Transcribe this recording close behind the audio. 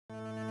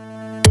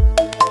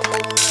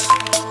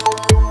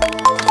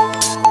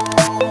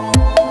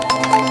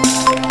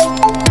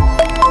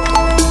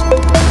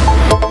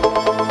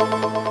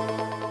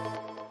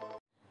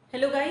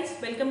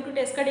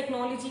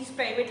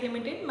Pvt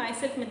Limited,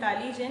 myself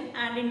Mithali Jain,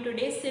 and in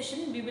today's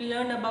session we will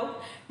learn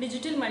about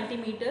digital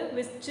multimeter,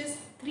 which is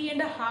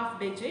 3.5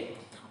 digit.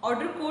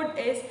 Order code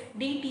is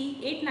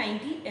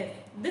DT890F.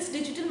 This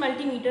digital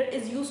multimeter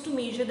is used to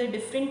measure the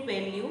different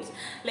values,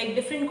 like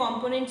different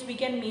components we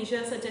can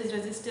measure such as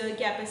resistor,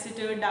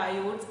 capacitor,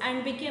 diodes,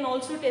 and we can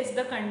also test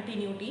the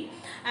continuity.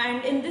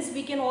 And in this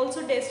we can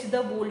also test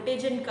the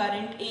voltage and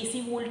current,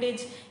 AC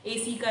voltage,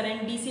 AC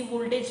current, DC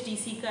voltage,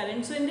 DC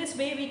current. So in this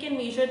way we can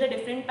measure the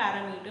different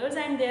parameters,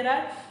 and there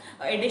are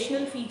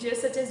additional features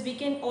such as we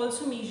can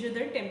also measure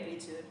the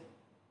temperature.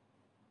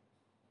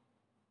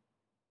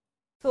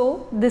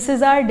 So this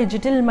is our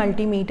digital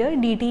multimeter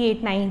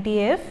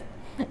DT890F.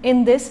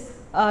 In this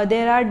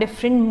there are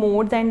different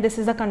modes, and this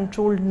is a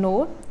controlled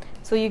node.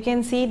 So you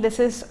can see this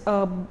is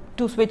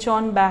to switch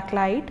on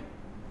backlight.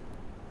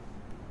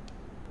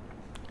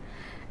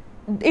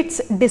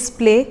 Its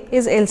display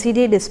is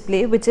LCD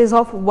display, which is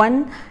of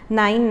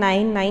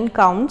 1999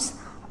 counts,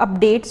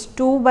 updates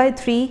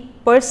 2/3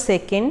 per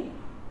second,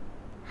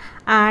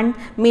 and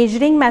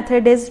measuring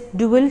method is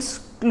dual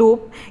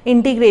slope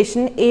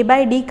integration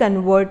A/D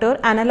converter,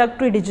 analog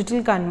to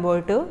digital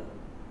converter.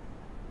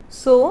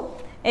 So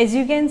as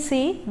you can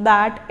see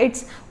that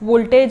its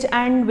voltage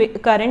and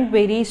current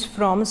varies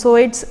from, so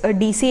its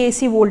DC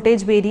AC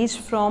voltage varies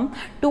from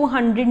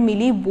 200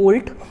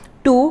 millivolt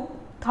to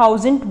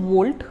 1000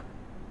 volt,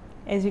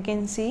 as you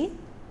can see,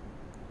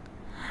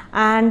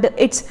 and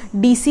its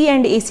DC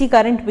and AC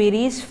current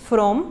varies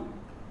from,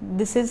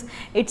 this is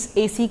its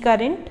AC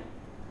current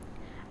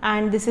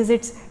and this is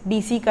its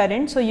DC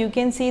current. So you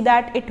can see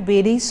that it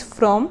varies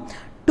from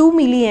 2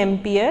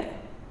 milliampere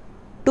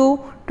to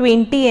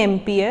 20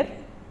 ampere,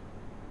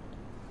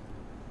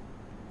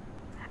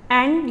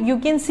 and you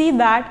can see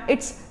that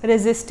its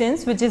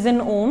resistance, which is in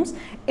ohms,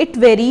 it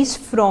varies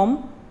from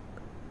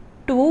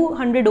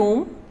 200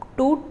 ohm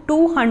to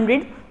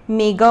 200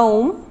 mega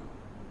ohm,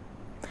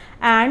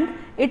 and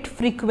its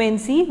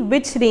frequency,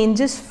 which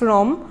ranges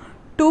from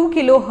 2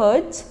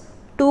 kilohertz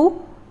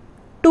to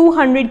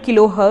 200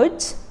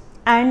 kilohertz,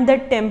 and the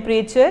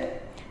temperature,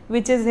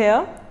 which is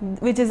here,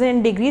 which is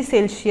in degrees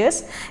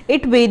Celsius,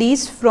 it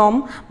varies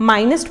from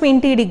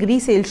 -20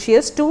 degrees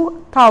Celsius to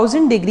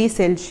 1000 degrees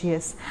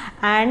Celsius,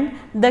 and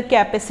the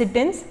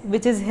capacitance,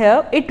 which is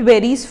here, it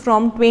varies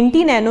from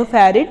 20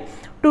 nanofarad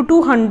to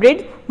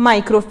 200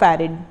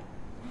 microfarad.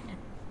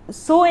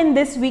 So in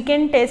this we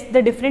can test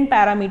the different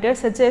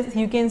parameters, such as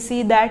you can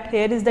see that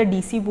here is the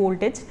DC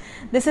voltage,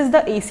 this is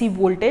the AC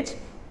voltage,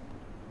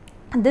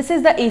 this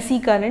is the AC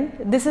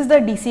current, this is the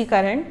DC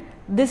current,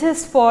 this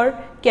is for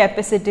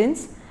capacitance,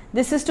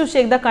 this is to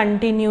check the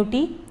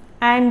continuity,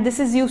 and this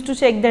is used to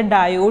check the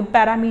diode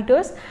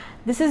parameters,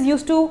 this is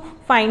used to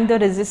find the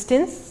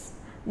resistance,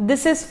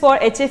 this is for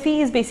HFE,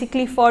 is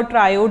basically for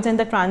triodes and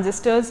the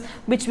transistors,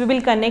 which we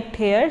will connect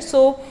here.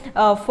 So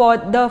for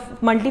the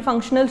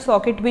multifunctional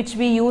socket, which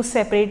we use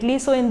separately,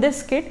 so in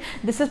this kit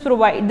this is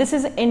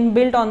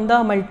inbuilt on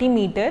the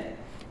multimeter.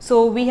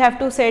 So we have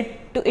to set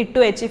it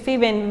to HFE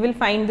when we will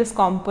find this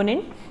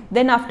component.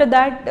 Then after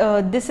that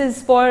this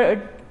is for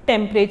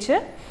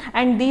temperature,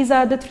 and these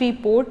are the 3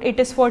 port. It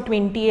is for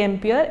 20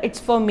 ampere, it's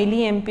for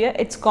milliampere,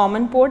 it's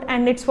common port,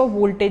 and it's for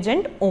voltage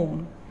and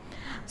ohm.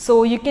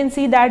 So you can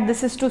see that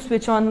this is to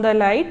switch on the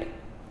light,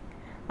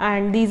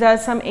 and these are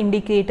some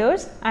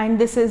indicators, and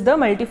this is the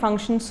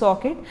multifunction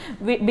socket.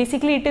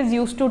 Basically it is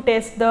used to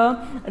test the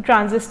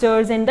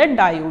transistors and the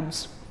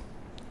diodes.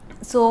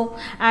 So,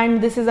 and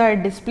this is our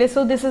display.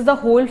 So this is the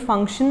whole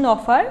function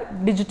of our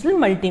digital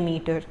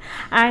multimeter,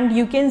 and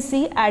you can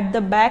see at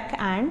the back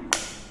end,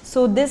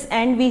 so this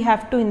end we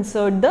have to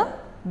insert the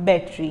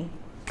battery.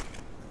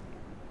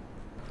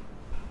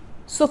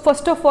 So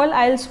first of all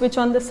I will switch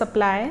on the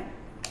supply.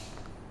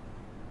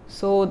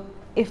 So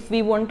if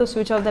we want to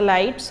switch off the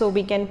light, so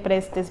we can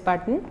press this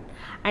button,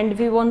 and if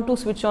we want to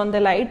switch on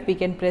the light, we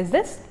can press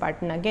this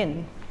button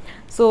again.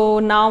 So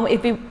now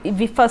if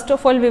we first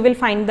of all we will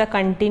find the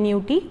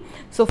continuity.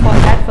 So for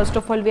that, first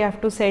of all we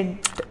have to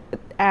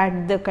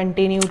add the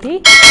continuity,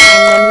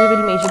 and then we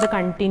will measure the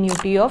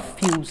continuity of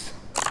fuse.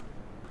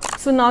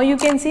 So now you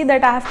can see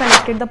that I have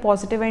connected the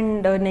positive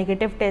and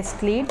negative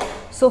test lead.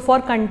 So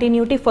for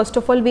continuity, first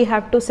of all we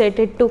have to set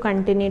it to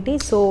continuity.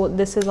 So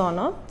this is on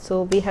off,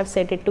 so we have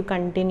set it to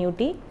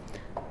continuity.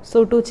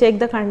 So to check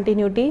the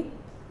continuity,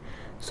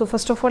 so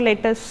first of all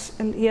let us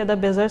hear the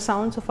buzzer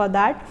sound. So for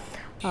that,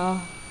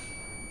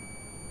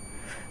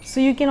 so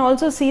you can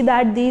also see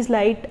that these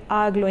lights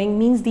are glowing,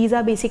 means these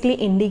are basically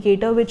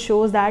indicator which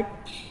shows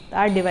that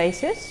our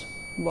device is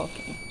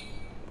working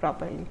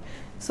properly.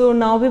 So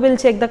now we will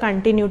check the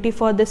continuity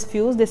for this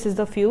fuse. This is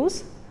the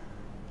fuse.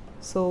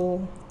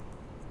 So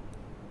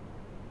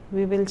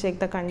we will check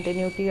the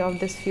continuity of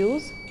this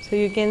fuse. So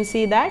you can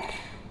see that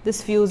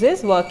this fuse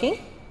is working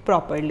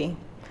properly.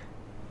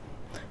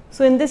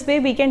 So in this way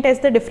we can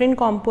test the different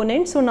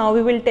components. So now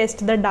we will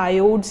test the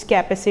diodes,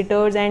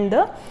 capacitors, and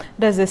the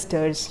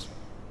resistors.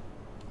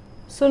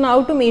 So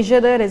now to measure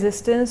the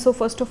resistance, so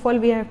first of all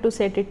we have to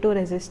set it to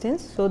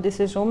resistance. So this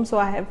is ohm, so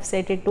I have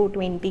set it to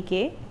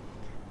 20k.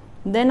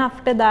 Then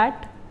after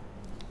that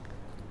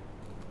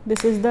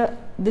this is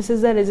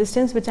the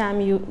resistance which I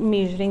am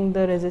measuring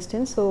the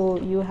resistance. So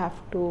you have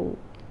to,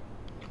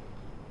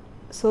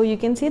 so you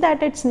can see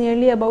that it's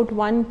nearly about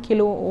 1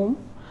 kilo ohm.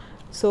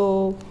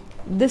 So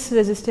this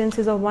resistance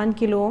is of 1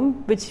 kilo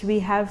ohm, which we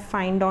have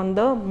find on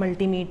the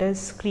multimeter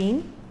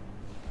screen.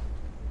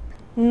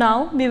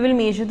 Now we will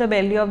measure the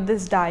value of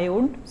this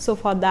diode. So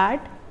for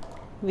that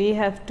we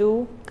have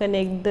to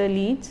connect the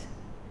leads.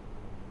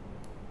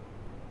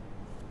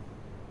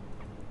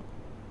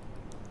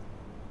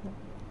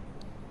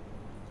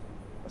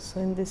 So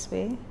in this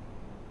way,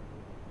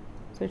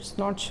 so it's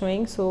not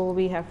showing, so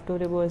we have to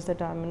reverse the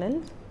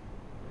terminal.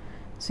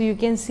 So you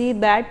can see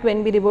that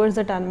when we reverse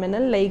the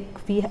terminal, like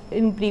we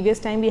in previous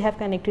time we have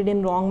connected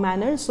in wrong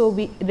manner, so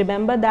we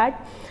remember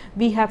that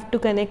we have to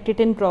connect it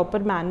in proper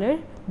manner,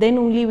 then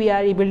only we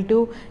are able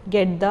to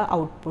get the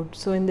output.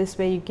 So in this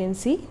way you can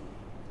see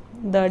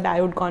the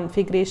diode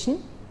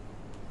configuration.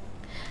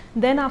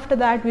 Then after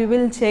that we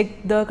will check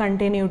the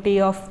continuity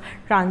of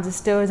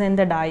transistors and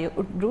the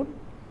diode root.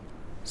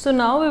 So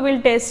now we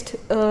will test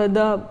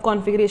the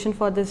configuration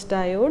for this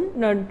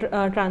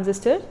diode,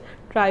 transistor,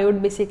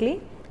 triode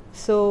basically.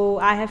 So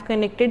I have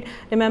connected,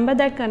 remember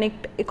that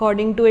connect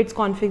according to its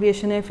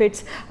configuration. If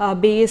it's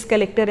base,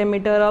 collector,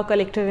 emitter, or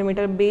collector,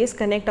 emitter, base,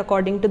 connect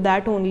according to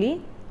that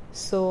only.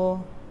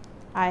 So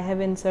I have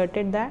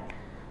inserted that.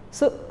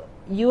 So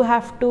you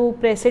have to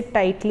press it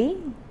tightly,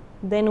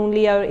 then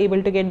only you are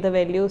able to get the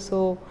value.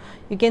 So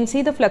you can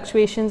see the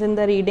fluctuations in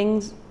the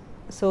readings.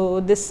 So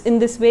in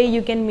this way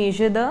you can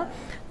measure the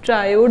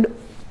triode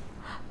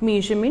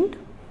measurement.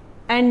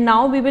 And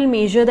now we will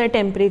measure the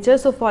temperature.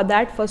 So for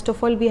that, first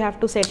of all we have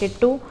to set it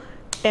to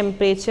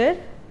temperature.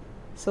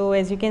 So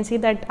as you can see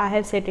that I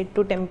have set it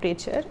to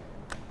temperature.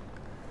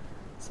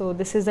 So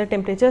this is the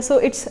temperature. So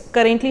it's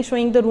currently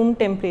showing the room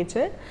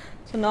temperature.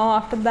 So now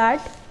after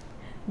that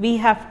we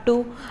have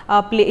to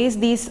place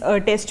these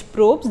test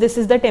probes. This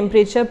is the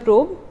temperature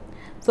probe.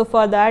 So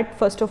for that,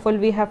 first of all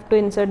we have to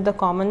insert the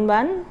common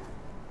one.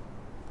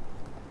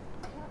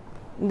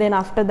 Then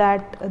after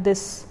that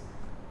this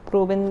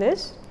probe in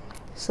this.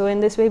 So in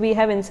this way we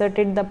have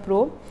inserted the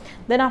probe.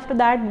 Then after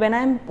that, when I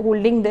am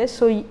holding this,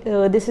 so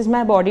this is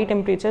my body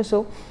temperature,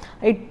 so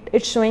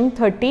it's showing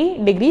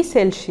 30 degrees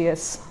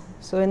Celsius.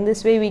 So in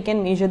this way we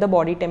can measure the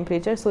body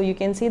temperature. So you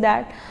can see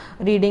that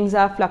readings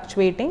are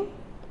fluctuating.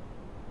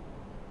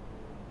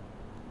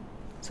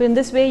 So in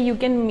this way you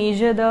can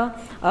measure the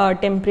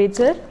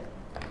temperature.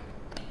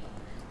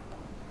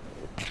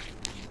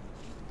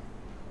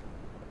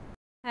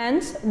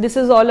 Hence, this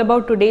is all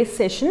about today's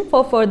session.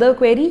 For further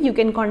query, you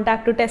can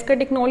contact to Tesca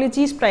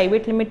Technologies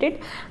Pvt Limited,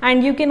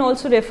 and you can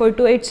also refer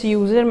to its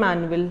user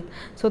manual.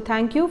 So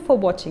thank you for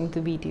watching the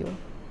video.